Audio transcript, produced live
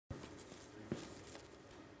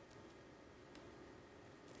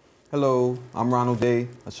Hello, I'm Ronald,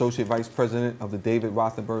 Associate Vice President of the David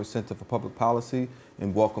Rothenberg Center for Public Policy,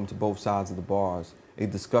 and welcome to Both Sides of the Bars, a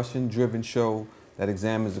discussion-driven show that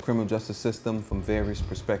examines the criminal justice system from various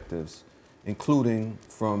perspectives, including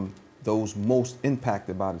from those most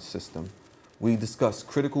impacted by the system. We discuss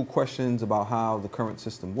critical questions about how the current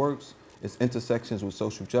system works, its intersections with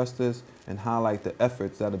social justice, and highlight the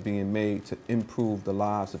efforts that are being made to improve the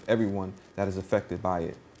lives of everyone that is affected by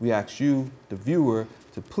it. We ask you, the viewer,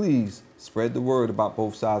 to please spread the word about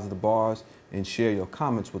Both Sides of the Bars and share your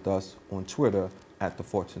comments with us on Twitter at The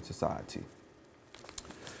Fortune Society.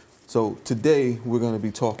 So today we're going to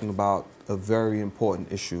be talking about a very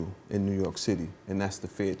important issue in New York City, and that's the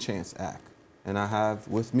Fair Chance Act. And I have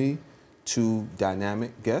with me two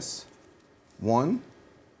dynamic guests. One,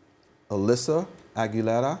 Alyssa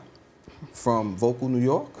Aguilera from Vocal, New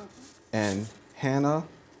York, and Hannah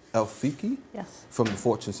Elfiky from the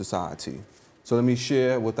Fortune Society. So let me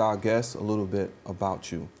share with our guests a little bit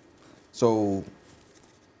about you. So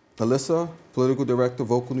Alyssa, Political Director,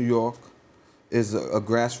 Vocal New York, is a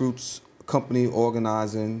grassroots company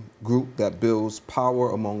organizing group that builds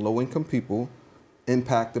power among low-income people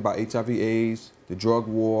impacted by HIV/AIDS, the drug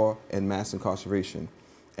war, and mass incarceration.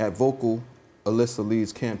 At Vocal, Alyssa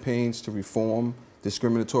leads campaigns to reform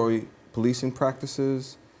discriminatory policing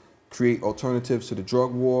practices, create alternatives to the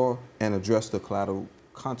drug war, and address the collateral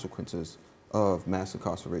consequences of mass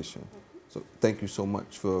incarceration. So thank you so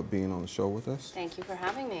much for being on the show with us. Thank you for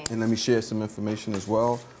having me. And let me share some information as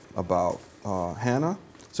well about Hannah.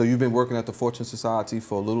 So you've been working at the Fortune Society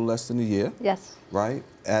for a little less than a year. Yes. Right?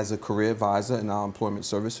 As a career advisor in our Employment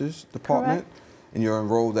Services Department. Correct. And you're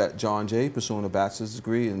enrolled at John Jay, pursuing a bachelor's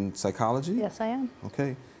degree in psychology? Yes, I am.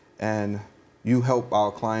 Okay. And you help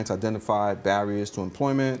our clients identify barriers to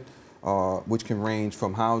employment, which can range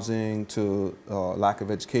from housing to lack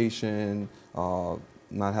of education,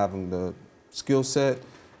 not having the skill set,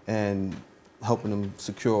 and helping them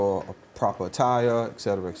secure a proper attire, et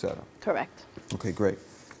cetera, et cetera. Correct. Okay, great.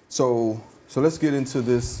 So let's get into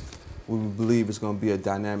this. We believe it's going to be a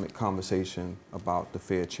dynamic conversation about the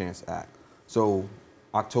Fair Chance Act. So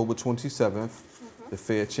October 27th, the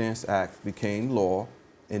Fair Chance Act became law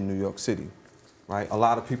in New York City, right? A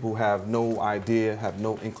lot of people have no idea, have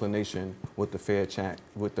no inclination what the Fair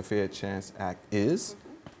Chance Act is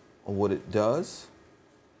or what it does.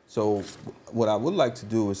 So what I would like to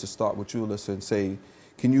do is to start with you, Alyssa, and say,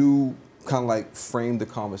 can you kind of like frame the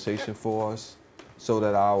conversation for us so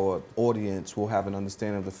that our audience will have an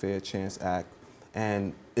understanding of the Fair Chance Act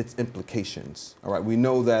and its implications? All right, we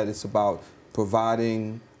know that it's about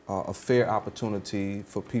providing a fair opportunity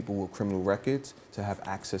for people with criminal records to have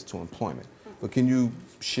access to employment. But can you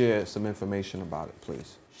share some information about it,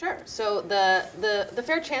 please? Sure. So the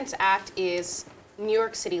Fair Chance Act is New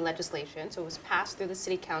York City legislation. So it was passed through the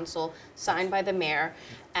City Council, signed by the mayor,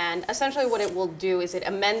 and essentially what it will do is it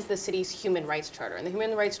amends the city's Human Rights Charter. And the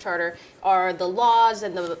Human Rights Charter are the laws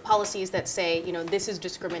and the policies that say, you know, this is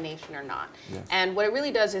discrimination or not. Yes. And what it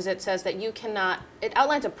really does is it says that you cannot, it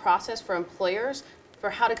outlines a process for employers for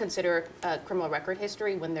how to consider a criminal record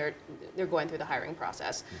history when they're going through the hiring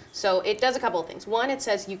process. So it does a couple of things. One, it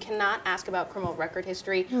says you cannot ask about criminal record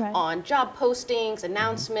history on job postings,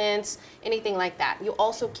 announcements, anything like that. You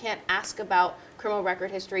also can't ask about criminal record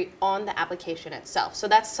history on the application itself. So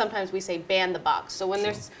that's sometimes we say ban the box. So when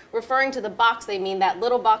they're referring to the box, they mean that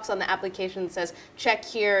little box on the application that says check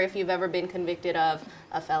here if you've ever been convicted of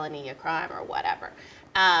a felony, a crime, or whatever.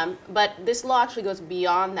 But this law actually goes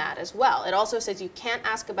beyond that as well. It also says you can't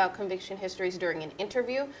ask about conviction histories during an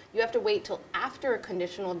interview. You have to wait till after a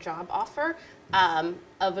conditional job offer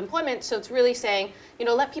of employment. So it's really saying, you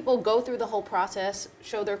know, let people go through the whole process,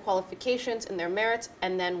 show their qualifications and their merits,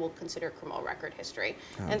 and then we'll consider criminal record history.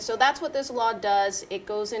 And so that's what this law does. It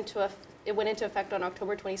went into effect on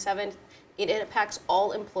October 27th. It impacts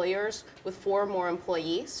all employers with 4 or more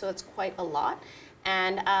employees, so it's quite a lot.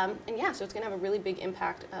 And yeah, so it's going to have a really big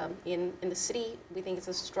impact in the city. We think it's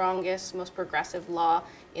the strongest, most progressive law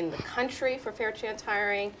in the country for fair chance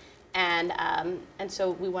hiring. And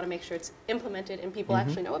so we want to make sure it's implemented and people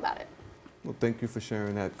actually know about it. Well, thank you for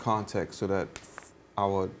sharing that context so that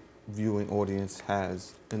our viewing audience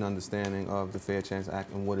has an understanding of the Fair Chance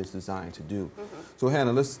Act and what it's designed to do. So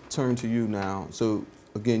Hannah, let's turn to you now. So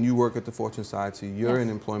again, you work at the Fortune Society, you're in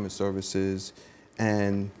employment services,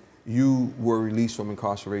 and you were released from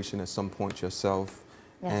incarceration at some point yourself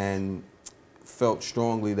and felt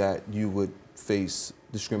strongly that you would face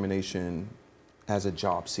discrimination as a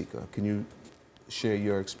job seeker. Can you share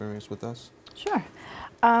your experience with us? Sure.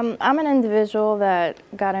 I'm an individual that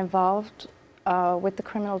got involved with the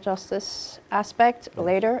criminal justice aspect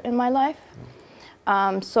later in my life.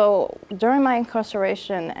 So during my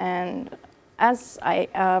incarceration and as I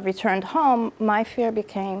returned home, my fear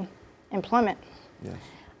became employment. Yes.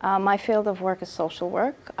 My field of work is social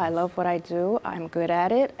work. I love what I do. I'm good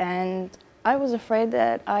at it. And I was afraid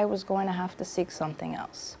that I was going to have to seek something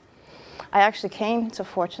else. I actually came to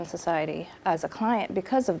Fortune Society as a client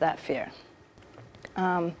because of that fear.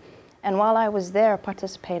 And while I was there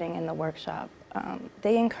participating in the workshop,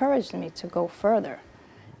 they encouraged me to go further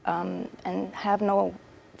and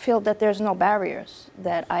feel that there's no barriers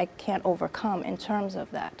that I can't overcome in terms of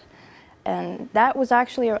that. And that was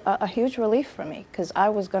actually a huge relief for me, because I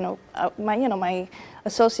was going to, my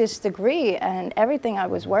associate's degree and everything I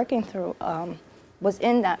was working through was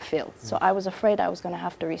in that field. So I was afraid I was going to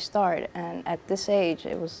have to restart. And at this age,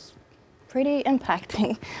 it was pretty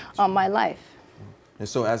impacting on my life. And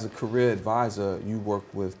so as a career advisor, you work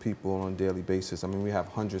with people on a daily basis. I mean, we have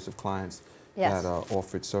hundreds of clients Yes. that are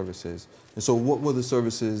offered services. And so what were the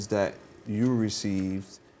services that you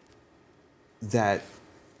received that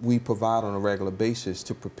we provide on a regular basis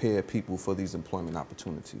to prepare people for these employment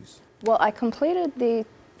opportunities? Well,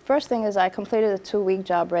 first thing is I completed a 2-week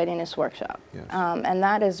job readiness workshop. Yes. And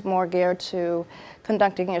that is more geared to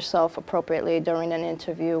conducting yourself appropriately during an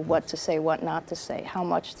interview, what to say, what not to say, how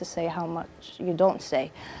much to say, how much you don't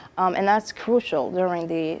say. And that's crucial during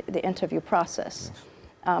the interview process.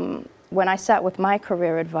 Yes. When I sat with my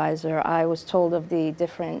career advisor, I was told of the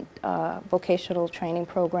different vocational training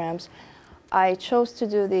programs. I chose to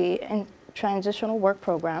do the transitional work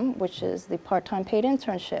program, which is the part-time paid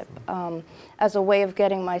internship, as a way of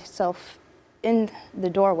getting myself in the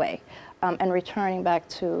doorway and returning back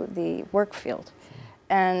to the work field.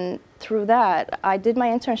 And through that, I did my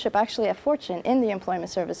internship actually at Fortune in the Employment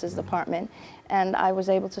Services Department, and I was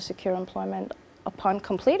able to secure employment upon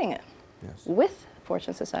completing it. Yes. With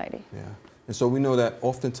Fortune Society. Yeah. And so we know that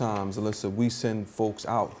oftentimes, Alyssa, we send folks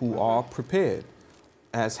out who are prepared,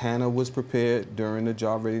 as Hannah was prepared during the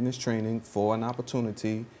job readiness training for an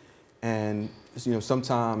opportunity, and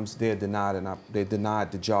sometimes they're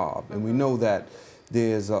denied the job. And we know that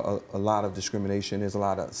there's a lot of discrimination, there's a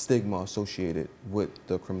lot of stigma associated with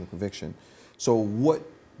the criminal conviction. So what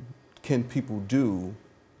can people do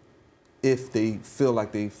if they feel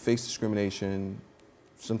like they face discrimination?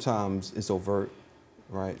 Sometimes it's overt,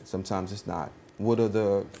 right? Sometimes it's not. What are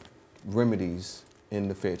the remedies in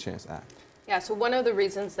the Fair Chance Act? Yeah, so one of the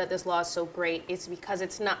reasons that this law is so great is because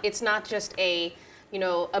it's not just a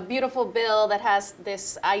beautiful bill that has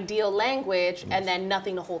this ideal language and then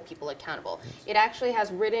nothing to hold people accountable. It actually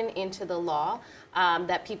has written into the law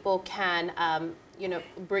that people can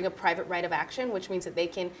bring a private right of action, which means that they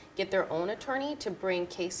can get their own attorney to bring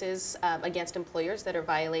cases against employers that are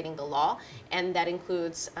violating the law, and that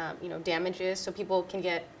includes damages, so people can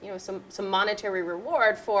get some monetary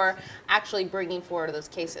reward for actually bringing forward those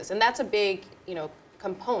cases. And that's a big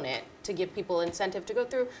component to give people incentive to go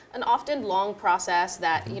through an often long process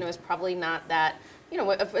that is probably not that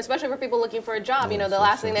especially for people looking for a job, the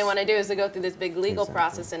last thing they want to do is to go through this big legal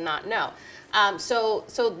process and not know. So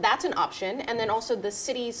that's an option. And then also the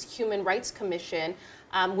city's Human Rights Commission,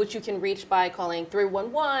 which you can reach by calling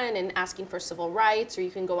 311 and asking for civil rights, or you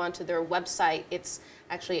can go onto their website. It's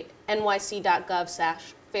actually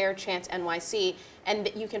nyc.gov/fairchancenyc,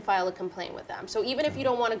 and you can file a complaint with them. So even if you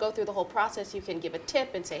don't want to go through the whole process, you can give a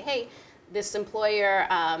tip and say, hey, this employer,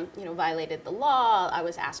 violated the law. I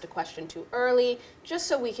was asked a question too early, just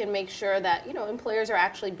so we can make sure that, employers are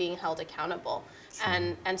actually being held accountable.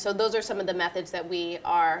 Sure. And so those are some of the methods that we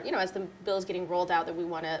are, as the bill is getting rolled out, that we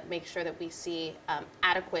want to make sure that we see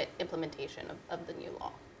adequate implementation of the new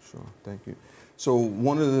law. Sure, thank you. So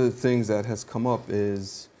one of the things that has come up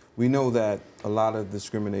is we know that a lot of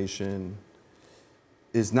discrimination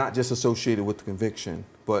is not just associated with the conviction,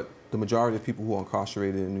 but the majority of people who are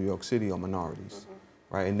incarcerated in New York City are minorities,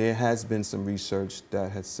 right? And there has been some research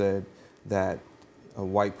that has said that a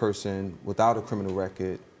white person without a criminal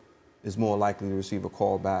record is more likely to receive a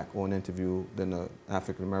call back or an interview than an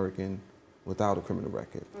African American without a criminal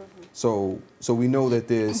record. So we know that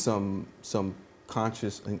there's some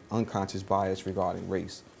conscious and unconscious bias regarding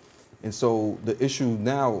race. And so the issue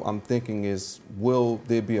now I'm thinking is, will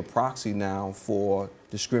there be a proxy now for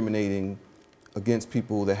discriminating against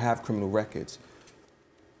people that have criminal records?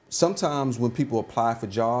 Sometimes when people apply for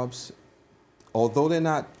jobs, although they're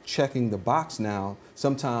not checking the box now,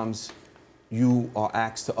 sometimes you are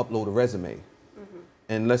asked to upload a resume.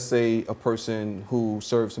 And let's say a person who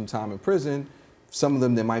served some time in prison, some of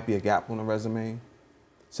them, there might be a gap on a resume.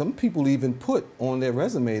 Some people even put on their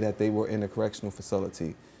resume that they were in a correctional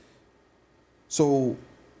facility. So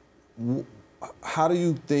how do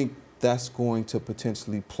you think that's going to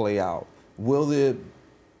potentially play out will there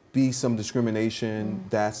be some discrimination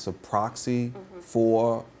that's a proxy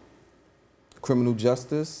for criminal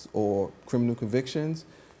justice or criminal convictions?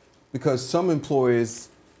 Because some employers,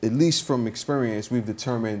 at least from experience, we've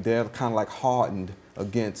determined they're kind of like hardened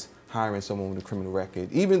against hiring someone with a criminal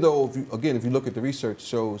record. Even though, if you look at the research,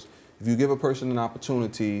 shows if you give a person an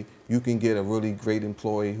opportunity, you can get a really great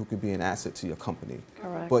employee who could be an asset to your company.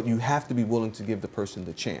 Correct. But you have to be willing to give the person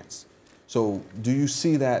the chance. So do you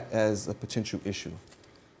see that as a potential issue?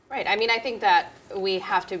 Right. I mean, I think that we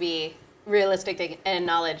have to be realistic and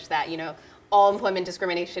acknowledge that, all employment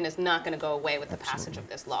discrimination is not going to go away with the passage of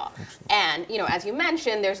this law. And, as you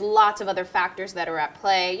mentioned, there's lots of other factors that are at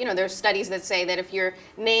play. There's studies that say that if your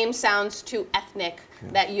name sounds too ethnic,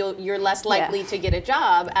 that you're less likely to get a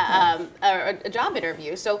job, or a job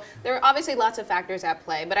interview. So there are obviously lots of factors at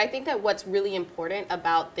play. But I think that what's really important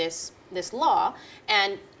about this law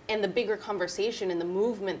and the bigger conversation and the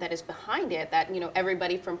movement that is behind it, that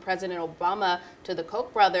everybody from President Obama to the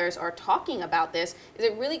Koch brothers are talking about this, is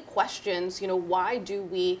it really questions why do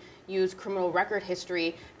we use criminal record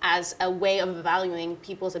history as a way of evaluating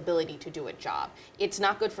people's ability to do a job. It's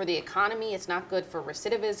not good for the economy, it's not good for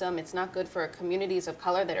recidivism, it's not good for communities of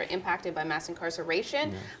color that are impacted by mass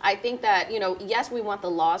incarceration. I think that yes, we want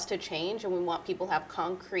the laws to change and we want people to have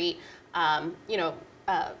concrete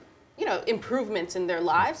improvements in their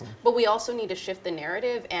lives, but we also need to shift the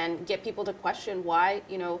narrative and get people to question why,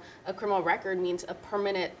 a criminal record means a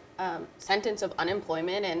permanent sentence of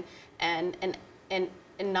unemployment and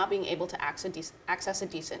not being able to access a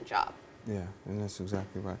decent job. Yeah, and that's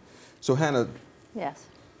exactly right. So Hannah, Yes.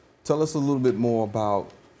 tell us a little bit more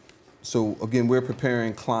about, so again, we're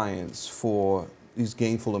preparing clients for these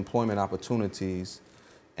gainful employment opportunities,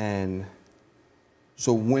 and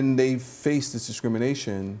so when they face this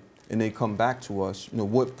discrimination, and they come back to us,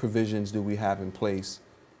 what provisions do we have in place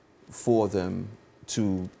for them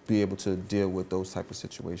to be able to deal with those type of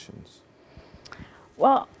situations?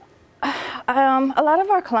 Well, a lot of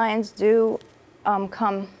our clients do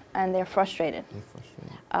come and they're frustrated.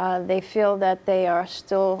 They feel that they are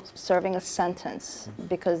still serving a sentence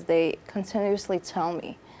because they continuously tell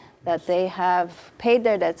me that they have paid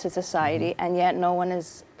their debt to society and yet no one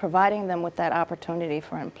is providing them with that opportunity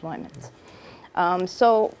for employment.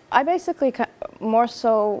 So I basically more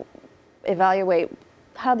so evaluate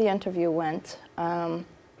how the interview went, and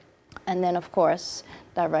then of course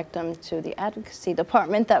direct them to the advocacy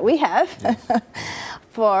department that we have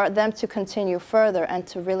for them to continue further and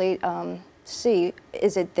to really see,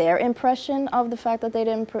 is it their impression of the fact that they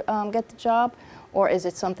didn't get the job, or is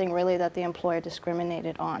it something really that the employer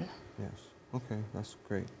discriminated on? Yes. Okay, that's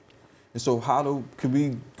great. And so could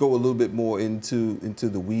we go a little bit more into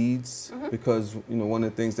the weeds? Because, one of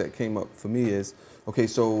the things that came up for me is, okay,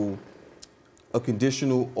 so a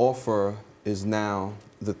conditional offer is now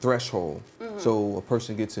the threshold. So a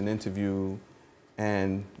person gets an interview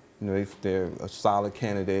and, if they're a solid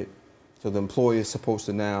candidate, so the employer is supposed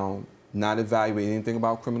to now not evaluate anything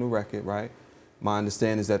about criminal record, right? My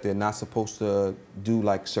understanding is that they're not supposed to do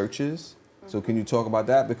like searches. So can you talk about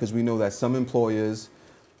that? Because we know that some employers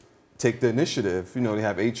take the initiative. They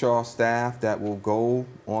have HR staff that will go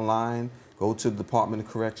online, go to the Department of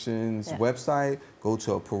Corrections website, go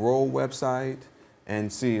to a parole website,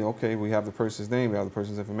 and see, okay, we have the person's name, we have the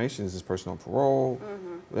person's information. Is this person on parole?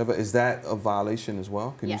 Whatever. Is that a violation as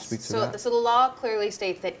well? Can you speak to that? So the law clearly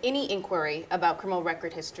states that any inquiry about criminal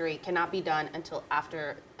record history cannot be done until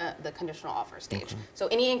after the conditional offer stage. So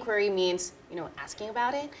any inquiry means, asking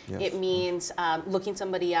about it. It means looking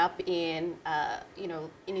somebody up in,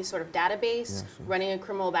 any sort of database, running a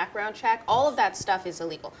criminal background check. All of that stuff is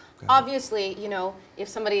illegal. Obviously, if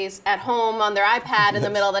somebody's at home on their iPad in the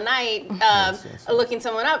middle of the night looking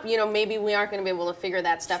someone up, maybe we aren't going to be able to figure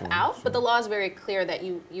that stuff out. But the law is very clear that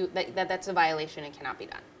that's a violation and cannot be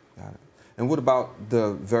done. Got it. And what about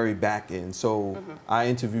the very back end? So I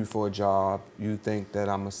interview for a job, you think that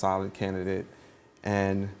I'm a solid candidate,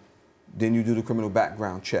 and then you do the criminal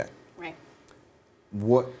background check. Right.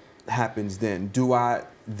 What happens then? Do I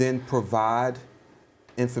then provide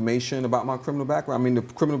information about my criminal background? I mean, the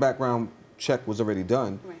criminal background check was already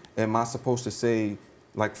done. Right. Am I supposed to say,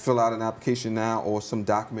 like, fill out an application now or some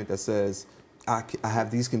document that says, I have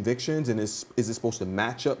these convictions, and is it supposed to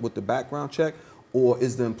match up with the background check? Or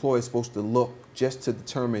is the employer supposed to look just to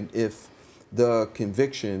determine if the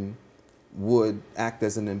conviction would act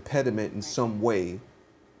as an impediment in some way,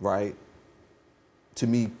 right, to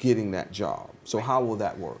me getting that job? So how will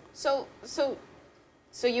that work? So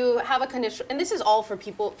So you have a condition, and this is all for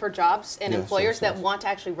people, for jobs and Yes, employers yes, that yes. want to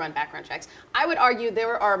actually run background checks. I would argue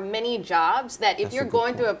there are many jobs that if That's a you're good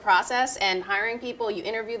going through a point. process and hiring people, you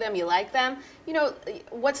interview them, you like them, you know,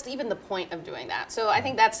 what's even the point of doing that? So I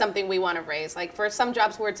think that's something we want to raise. Like for some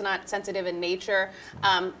jobs where it's not sensitive in nature,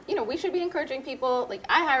 you know, we should be encouraging people. Like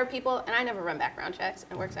I hire people and I never run background checks,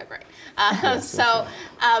 and it works out great.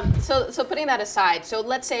 So putting that aside, so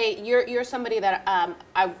let's say you're somebody that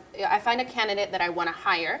I find a candidate that I want to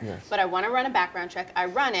hire, Yes. but I want to run a background check. I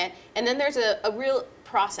run it, and then there's a real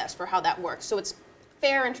process for how that works. So it's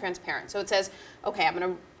fair and transparent. So it says, okay, I'm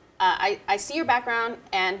gonna, I see your background,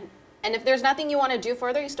 and if there's nothing you want to do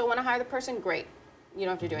further, you still want to hire the person, great. You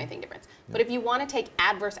don't have to do anything different. But if you want to take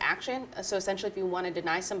adverse action, so essentially if you want to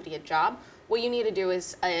deny somebody a job, what you need to do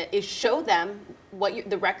is show them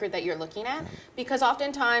the record that you're looking at, because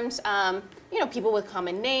oftentimes, you know, people with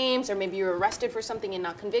common names, or maybe you're arrested for something and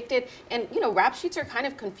not convicted, and you know, rap sheets are kind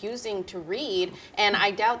of confusing to read, and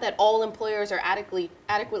I doubt that all employers are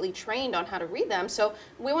adequately trained on how to read them. So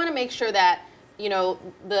we want to make sure that, you know,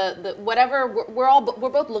 the whatever, we're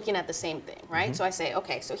both looking at the same thing, right? So I say,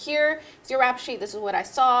 okay, so here's your rap sheet. This is what I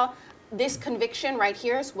saw. This conviction right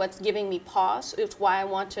here is what's giving me pause. It's why I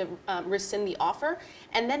want to rescind the offer.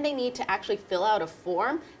 And then they need to actually fill out a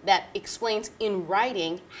form that explains in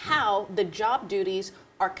writing how the job duties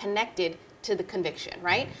are connected to the conviction,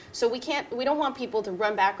 right? So we don't want people to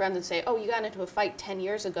run backgrounds and say, oh, you got into a fight 10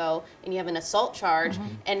 years ago and you have an assault charge,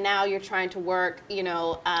 and now you're trying to work, you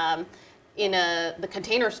know, in the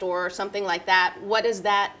Container Store or something like that. What does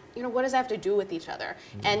that, you know, what does that have to do with each other?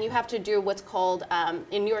 And you have to do what's called,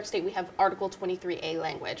 in New York State, we have Article 23A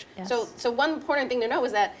language. Yes. So one important thing to know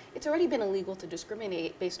is that it's already been illegal to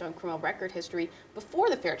discriminate based on criminal record history before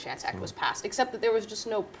the Fair Chance Act was passed, except that there was just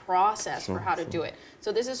no process for how to do it.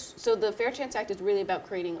 So the Fair Chance Act is really about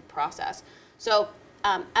creating a process. So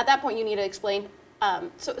at that point, you need to explain.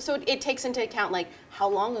 So it takes into account, like, how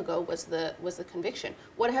long ago was the conviction?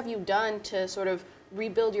 What have you done to sort of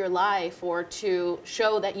rebuild your life, or to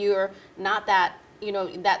show that you're not that, you know,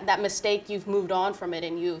 that mistake, you've moved on from it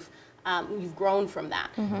and you've grown from that.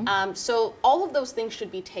 So all of those things should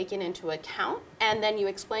be taken into account, and then you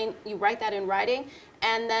write that in writing,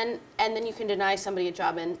 and then you can deny somebody a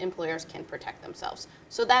job, and employers can protect themselves.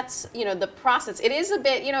 So that's, you know, the process. It is a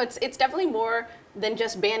bit, you know, it's definitely more than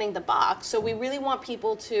just banning the box. So we really want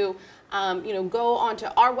people to, you know, go onto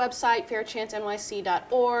our website,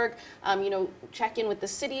 fairchancenyc.org, you know, check in with the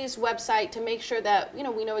city's website to make sure that, you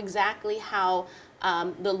know, we know exactly how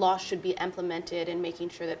the law should be implemented, and making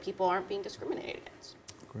sure that people aren't being discriminated against.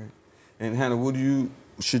 Great. And Hannah, what do you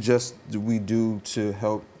suggest we do to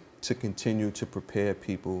help to continue to prepare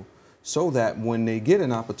people so that when they get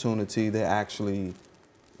an opportunity, they're actually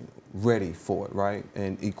ready for it, right?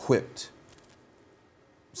 And equipped,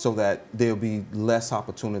 so that there'll be less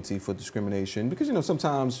opportunity for discrimination? Because, you know,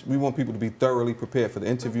 sometimes we want people to be thoroughly prepared for the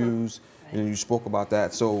interviews. And you spoke about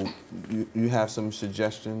that. So you have some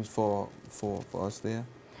suggestions for us there?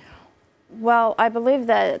 Well, I believe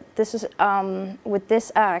that this is, with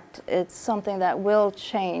this act, it's something that will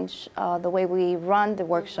change the way we run the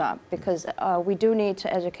workshop, because we do need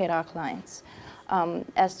to educate our clients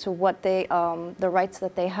as to what the rights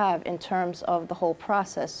that they have in terms of the whole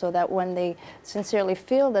process, so that when they sincerely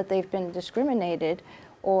feel that they've been discriminated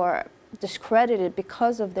or discredited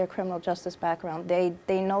because of their criminal justice background,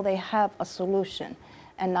 they know they have a solution,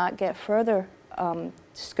 and not get further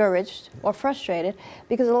discouraged or frustrated,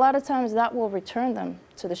 because a lot of times that will return them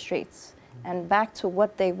to the streets and back to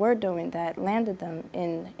what they were doing that landed them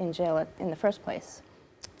in jail in the first place.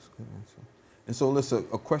 That's a good answer. And so,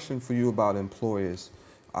 Alyssa, a question for you about employers.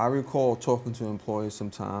 I recall talking to employers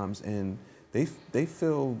sometimes, and they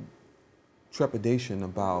feel trepidation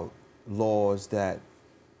about laws that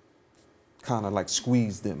kind of like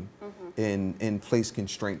squeeze them and place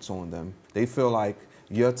constraints on them. They feel like,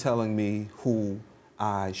 you're telling me who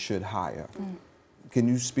I should hire. Can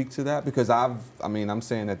you speak to that? Because I'm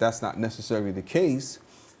saying that that's not necessarily the case.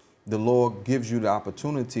 The law gives you the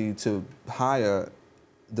opportunity to hire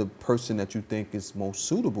the person that you think is most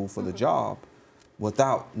suitable for the job,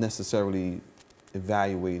 without necessarily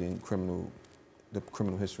evaluating the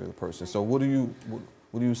criminal history of the person. So what do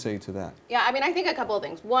you say to that? Yeah, I mean, I think a couple of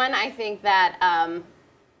things. One, I think that,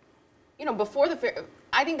 you know,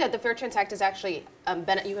 I think that the Fair Chance Act is actually,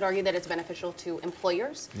 you could argue that it's beneficial to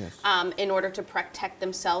employers, Yes. In order to protect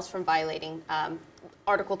themselves from violating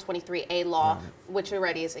Article 23A law, which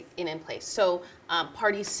already is in place. So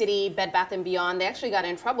Party City, Bed Bath & Beyond, they actually got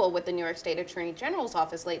in trouble with the New York State Attorney General's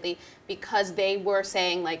office lately, because they were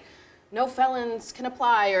saying, like, no felons can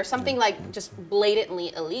apply, or something like just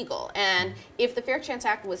blatantly illegal. And if the Fair Chance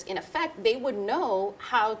Act was in effect, they would know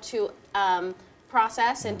how to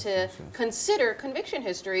process and to consider conviction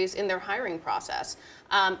histories in their hiring process.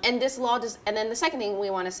 And this law does, and then the second thing we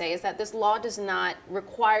want to say is that this law does not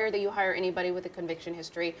require that you hire anybody with a conviction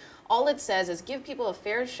history. All it says is give people a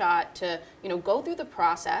fair shot to, go through the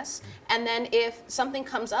process, and then if something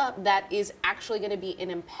comes up that is actually going to be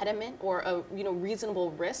an impediment or a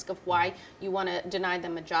reasonable risk of why you want to deny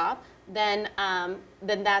them a job, then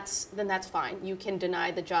that's fine. You can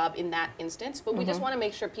deny the job in that instance. But we just want to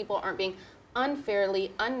make sure people aren't being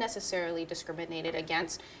unfairly, unnecessarily discriminated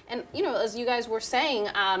against. And as you guys were saying,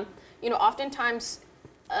 oftentimes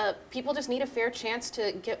people just need a fair chance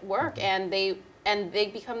to get work, and they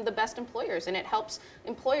become the best employers, and it helps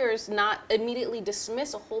employers not immediately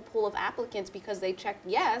dismiss a whole pool of applicants because they checked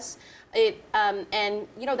yes.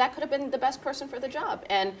 That could have been the best person for the job.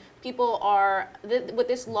 And people are, with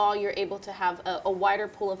this law, you're able to have a wider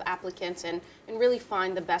pool of applicants and really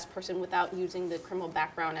find the best person without using the criminal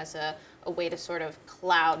background as a way to sort of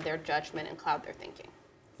cloud their judgment and cloud their thinking.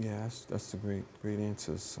 Yeah, that's a great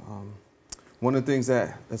answers. One of the things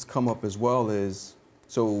that's come up as well is,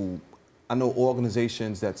 so I know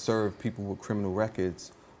organizations that serve people with criminal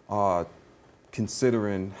records are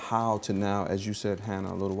considering how to now, as you said,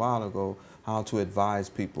 Hannah, a little while ago, how to advise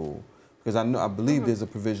people. Because I believe there's a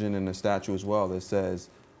provision in the statute as well that says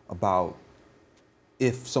about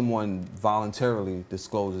if someone voluntarily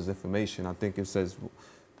discloses information, I think it says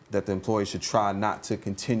that the employee should try not to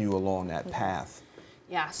continue along that path.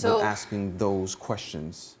 Yeah, so asking those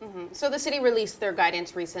questions. So the city released their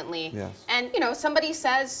guidance recently, yes. And somebody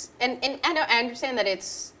says, and I understand that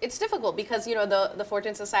it's difficult because the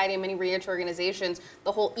Fortune Society and many research organizations,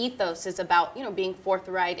 the whole ethos is about being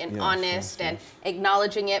forthright and honest and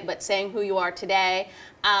acknowledging it, but saying who you are today,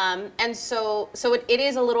 and so it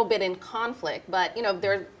is a little bit in conflict. But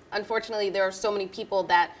unfortunately there are so many people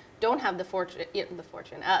that don't have the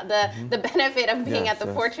benefit of being at the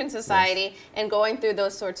Fortune Society and going through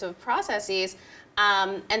those sorts of processes,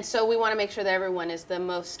 and so we want to make sure that everyone is the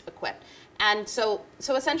most equipped. And so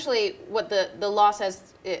essentially, what the law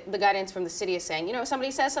says, the guidance from the city is saying, if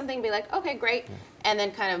somebody says something, be like, okay, great, and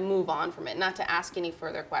then kind of move on from it, not to ask any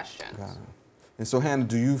further questions. Got it. And so, Hannah,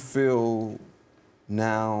 do you feel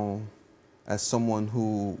now, as someone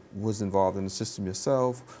who was involved in the system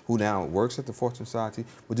yourself, who now works at the Fortune Society,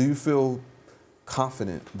 but do you feel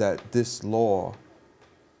confident that this law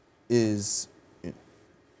is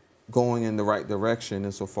going in the right direction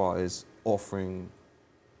insofar as offering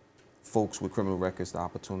folks with criminal records the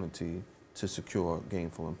opportunity to secure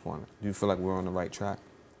gainful employment? Do you feel like we're on the right track?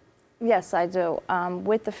 Yes, I do.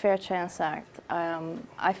 With the Fair Chance Act,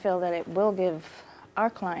 I feel that it will give our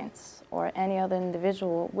clients or any other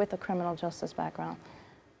individual with a criminal justice background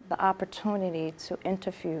the opportunity to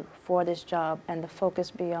interview for this job and the focus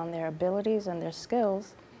be on their abilities and their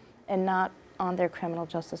skills and not on their criminal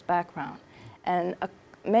justice background. And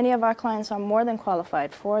many of our clients are more than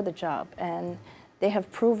qualified for the job, and they have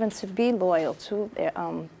proven to be loyal to their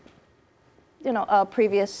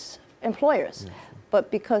previous employers. Yeah. But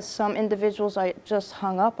because some individuals are just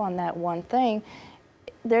hung up on that one thing,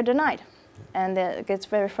 they're denied. And it gets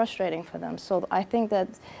very frustrating for them. So I think that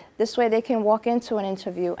this way they can walk into an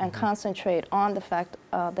interview and concentrate on the fact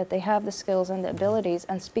that they have the skills and the abilities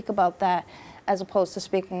and speak about that as opposed to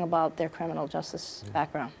speaking about their criminal justice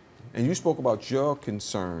background. And you spoke about your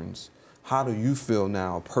concerns. How do you feel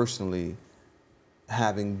now personally,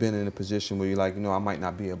 having been in a position where you're like, I might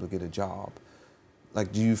not be able to get a job?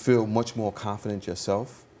 Like, do you feel much more confident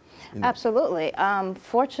yourself? Absolutely.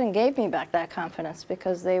 Fortune gave me back that confidence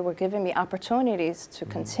because they were giving me opportunities to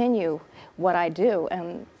continue what I do,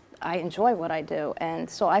 and I enjoy what I do. And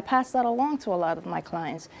so I pass that along to a lot of my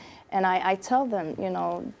clients. And I tell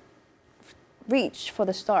them, reach for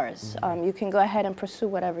the stars. You can go ahead and pursue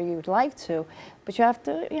whatever you'd like to, but you have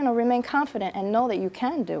to, remain confident and know that you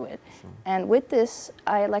can do it. Sure. And with this,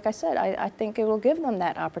 like I said, I think it will give them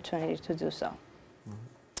that opportunity to do so.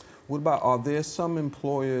 What about, are there some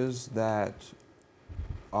employers that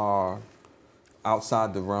are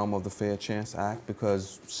outside the realm of the Fair Chance Act?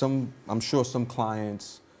 Because I'm sure some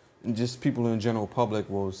clients and just people in the general public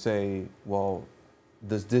will say, well,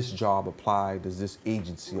 does this job apply? Does this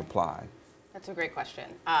agency apply? That's a great question.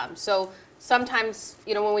 So sometimes,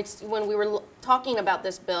 when we were talking about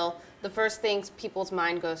this bill, the first things people's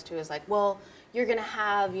mind goes to is like, well, you're going to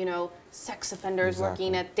have, sex offenders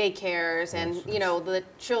working at daycares and, the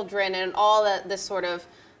children and all this sort of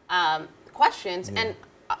questions. And,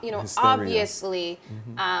 Hysteria. Obviously,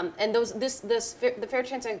 and the Fair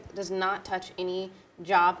Chance Act does not touch any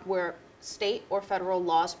job where state or federal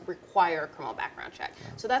laws require a criminal background check.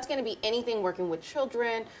 Yeah. So that's going to be anything working with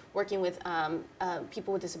children, working with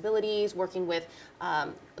people with disabilities, working with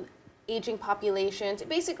aging populations,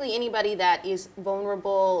 basically anybody that is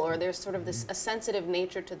vulnerable or there's sort of this a sensitive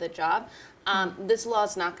nature to the job. This law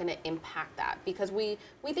is not going to impact that, because we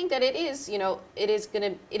think that it is,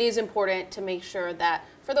 it is important to make sure that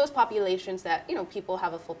for those populations that, people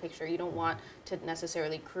have a full picture. You don't want to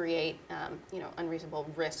necessarily create, unreasonable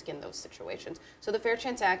risk in those situations. So the Fair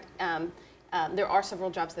Chance Act, there are several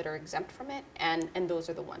jobs that are exempt from it, and those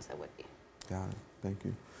are the ones that would be. Got it. Thank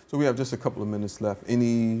you. So we have just a couple of minutes left.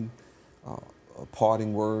 Any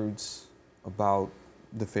parting words about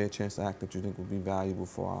the Fair Chance Act that you think would be valuable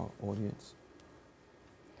for our audience?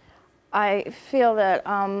 I feel that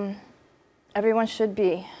everyone should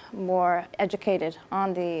be more educated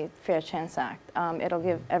on the Fair Chance Act. It'll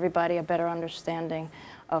give everybody a better understanding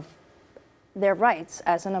of their rights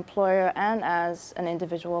as an employer and as an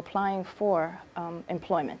individual applying for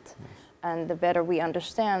employment. Yes. And the better we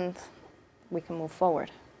understand, we can move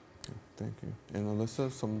forward. Thank you. And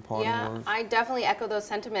Alyssa, some parting words? I definitely echo those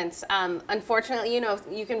sentiments. Unfortunately,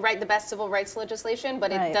 you can write the best civil rights legislation,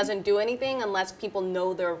 but it doesn't do anything unless people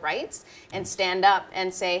know their rights and stand up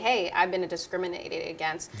and say, hey, I've been discriminated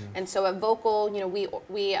against. Yes. And so at Vocal,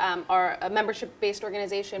 we are a membership-based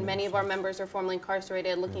organization. Yes. Many of our members are formerly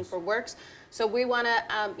incarcerated looking for works. So we want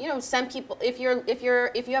to, send people, if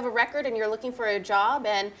you have a record and you're looking for a job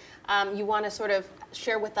and you want to sort of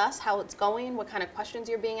share with us how it's going, what kind of questions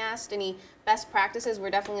you're being asked, any best practices, we're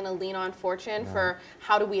definitely going to lean on Fortune for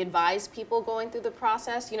how do we advise people going through the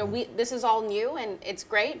process. This is all new and it's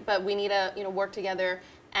great, but we need to, work together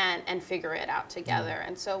and figure it out together.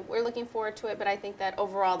 And so we're looking forward to it, but I think that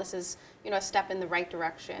overall this is, a step in the right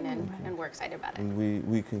direction, and we're excited about it. And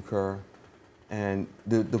we concur. And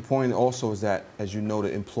the point also is that, as you know,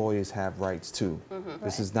 the employers have rights too.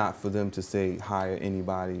 This is not for them to say hire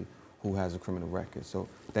anybody who has a criminal record. So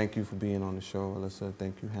thank you for being on the show, Alyssa.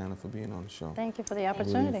 Thank you, Hannah, for being on the show. Thank you for the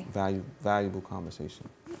opportunity. Really valuable conversation.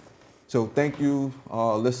 So thank you,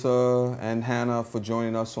 Alyssa and Hannah, for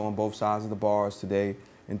joining us on both sides of the bars today.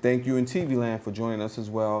 And thank you in TV Land for joining us as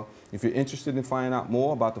well. If you're interested in finding out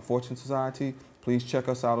more about the Fortune Society, please check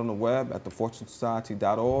us out on the web at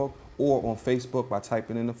thefortunesociety.org or on Facebook by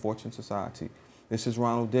typing in the Fortune Society. This is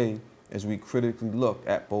Ronald Day as we critically look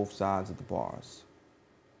at both sides of the bars.